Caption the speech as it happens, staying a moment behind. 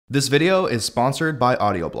This video is sponsored by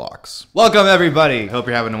AudioBlocks. Welcome everybody! Hope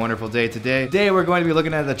you're having a wonderful day today. Today we're going to be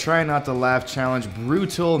looking at the Try Not to Laugh Challenge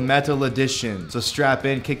Brewtal Metal Edition. So strap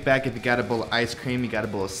in, kick back if you got a bowl of ice cream, you got a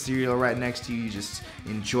bowl of cereal right next to you, just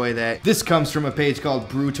enjoy that. This comes from a page called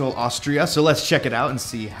Brewtal Austria, so let's check it out and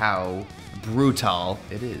see how brutal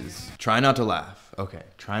it is. Try not to laugh. Okay,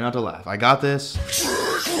 try not to laugh. I got this.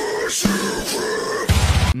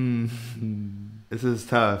 This is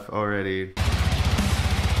tough already.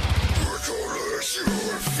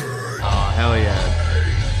 Oh, hell yeah.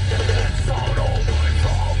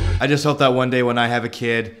 I just hope that one day when I have a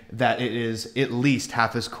kid, that it is at least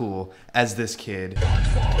half as cool as this kid.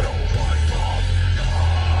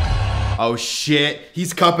 Oh shit,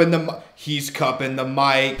 he's cupping the mic.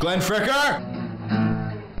 Glenn Fricker!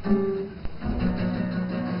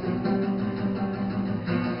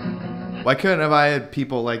 Why couldn't have I had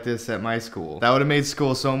people like this at my school? That would have made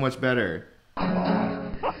school so much better.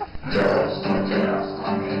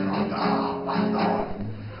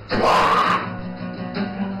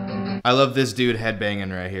 I love this dude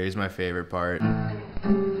headbanging right here. He's my favorite part.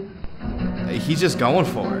 He's just going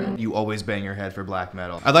for it. You always bang your head for black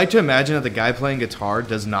metal. I'd like to imagine that the guy playing guitar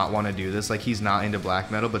does not want to do this. Like, he's not into black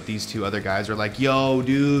metal, but these two other guys are like, yo,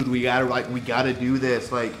 dude, we gotta do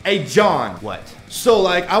this. Like, hey, John. What? So,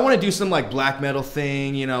 like, I want to do some, like, black metal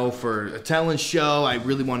thing, you know, for a talent show. I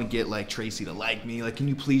really want to get, like, Tracy to like me. Like, can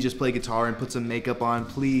you please just play guitar and put some makeup on,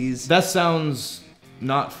 please? That sounds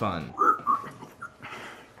not fun.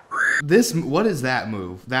 What is that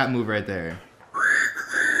move? That move right there.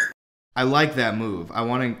 I like that move. I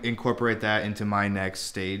want to incorporate that into my next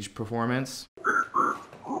stage performance.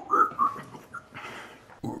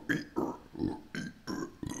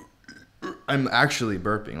 I'm actually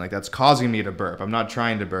burping. Like, that's causing me to burp. I'm not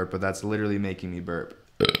trying to burp, but that's literally making me burp.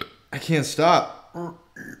 I can't stop.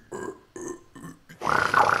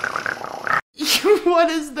 What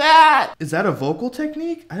is that? Is that a vocal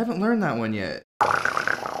technique? I haven't learned that one yet.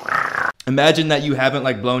 Imagine that you haven't,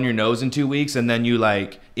 like, blown your nose in 2 weeks and then you,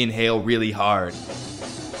 like, inhale really hard.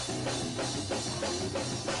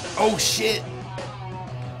 Oh shit!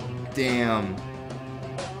 Damn.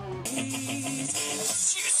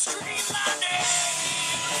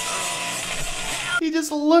 He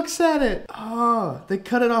just looks at it. Oh, they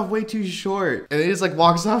cut it off way too short. And he just, like,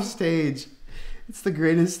 walks off stage. It's the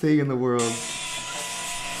greatest thing in the world.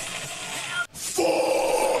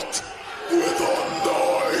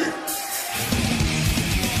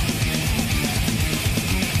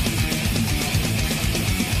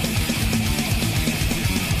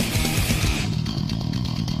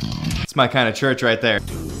 It's my kind of church right there.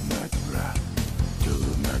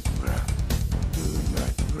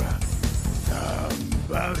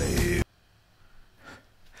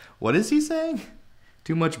 What is he saying?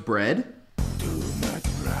 Too much bread?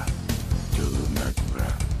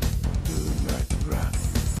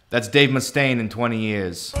 That's Dave Mustaine in 20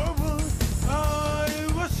 years.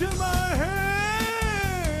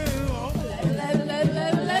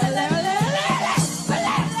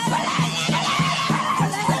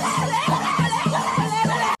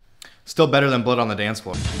 Still better than Blood on the Dance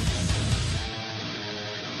Floor.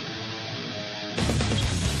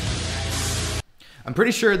 I'm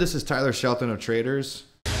pretty sure this is Tyler Shelton of Traders.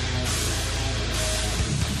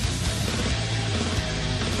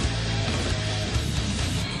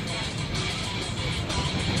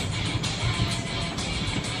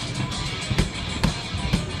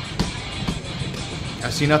 I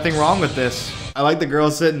see nothing wrong with this. I like the girl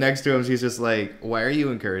sitting next to him. She's just like, why are you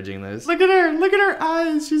encouraging this? Look at her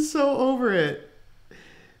eyes. She's so over it.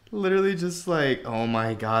 Literally just like, oh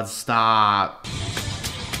my God, stop.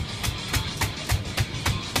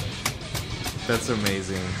 That's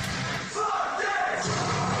amazing.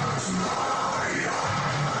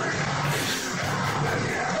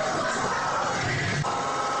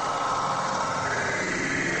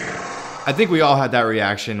 I think we all had that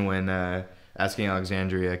reaction when Asking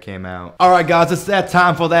Alexandria came out. Alright guys, it's that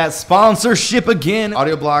time for that sponsorship again.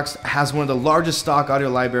 AudioBlocks has one of the largest stock audio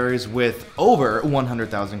libraries with over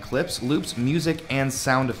 100,000 clips, loops, music, and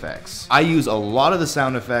sound effects. I use a lot of the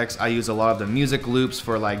sound effects. I use a lot of the music loops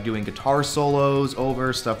for, like, doing guitar solos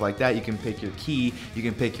over, stuff like that. You can pick your key, you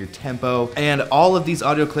can pick your tempo, and all of these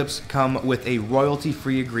audio clips come with a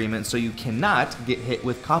royalty-free agreement, so you cannot get hit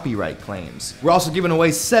with copyright claims. We're also giving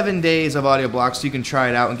away 7 days of AudioBlocks so you can try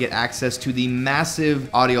it out and get access to the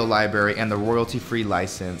massive audio library and the royalty-free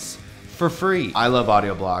license for free. I love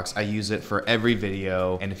Audio Blocks. I use it for every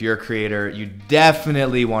video. And if you're a creator, you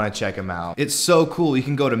definitely want to check them out. It's so cool. You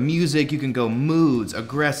can go to music, you can go moods,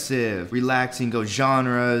 aggressive, relaxing, go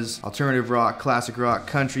genres, alternative rock, classic rock,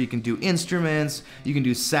 country. You can do instruments, you can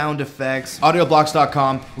do sound effects.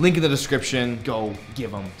 Audioblocks.com, link in the description. Go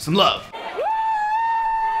give them some love.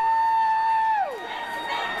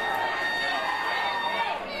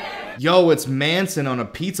 Yo, it's Manson on a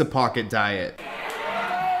pizza pocket diet.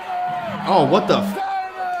 Oh, what the f—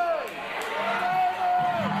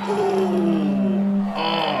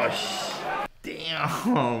 oh,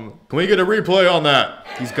 damn. Can we get a replay on that?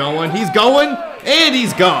 He's going, and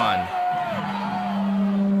he's gone.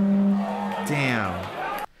 Damn.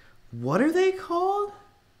 What are they called?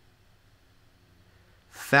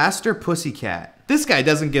 Faster Pussycat. This guy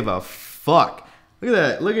doesn't give a fuck. Look at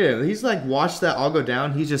that. Look at him. He's like, watch that all go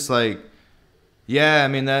down. He's just like, yeah, I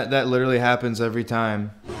mean, that literally happens every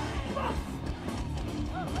time.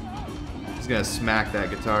 He's gonna smack that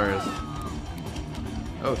guitarist.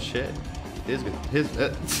 Oh shit.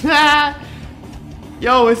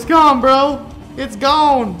 Yo, it's gone, bro. It's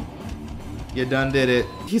gone. You done did it.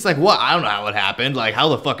 He's like, what? I don't know how it happened. Like, how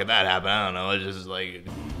the fuck did that happen? I don't know. It's just like...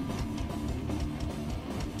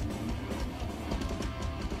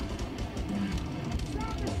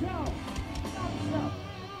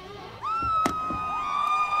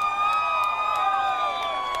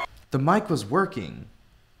 The mic was working.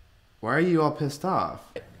 Why are you all pissed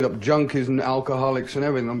off? Up junkies and alcoholics and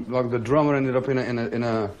everything. Like the drummer ended up in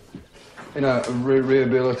a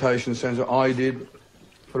rehabilitation center. I did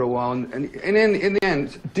for a while, and then in the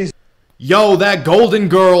end, yo, that Golden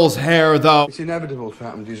Girl's hair though. It's inevitable to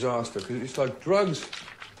happen, disaster, because it's like drugs.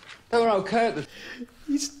 They were okay at the...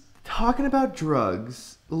 He's talking about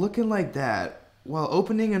drugs, looking like that, while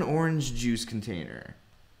opening an orange juice container.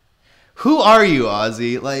 Who are you,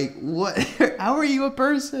 Ozzy? Like, what? How are you a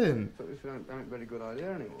person? It's not a very good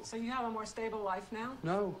idea anymore. So you have a more stable life now?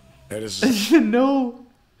 No. That is... No.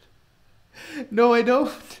 No, I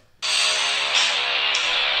don't.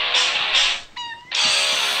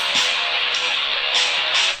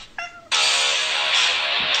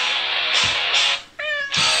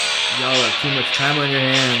 Y'all have too much time on your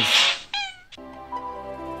hands.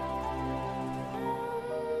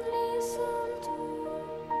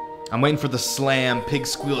 I'm waiting for the slam, pig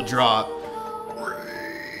squeal drop.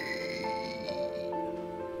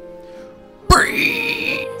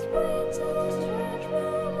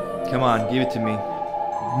 Come on, give it to me.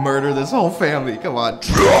 Murder this whole family, come on.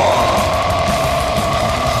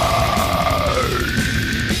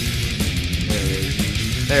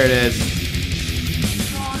 There it is.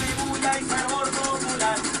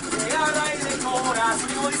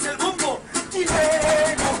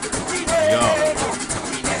 Yo.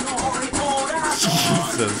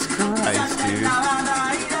 Jesus Christ, dude.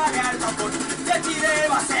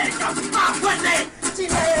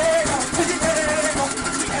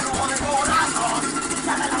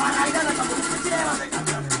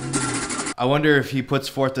 I wonder if he puts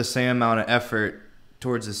forth the same amount of effort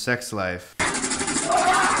towards his sex life.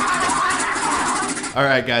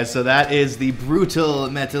 Alright guys, so that is the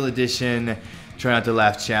Brewtal Metal Edition Try Not to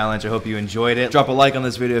Laugh challenge. I hope you enjoyed it. Drop a like on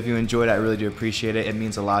this video if you enjoyed it. I really do appreciate it. It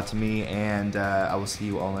means a lot to me, and I will see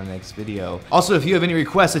you all in the next video. Also, if you have any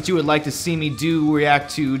requests that you would like to see me do, react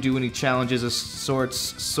to, do any challenges of sorts,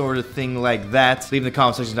 sort of thing like that, leave in the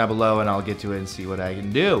comment section down below, and I'll get to it and see what I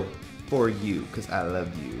can do for you, because I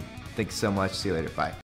love you. Thanks so much. See you later. Bye.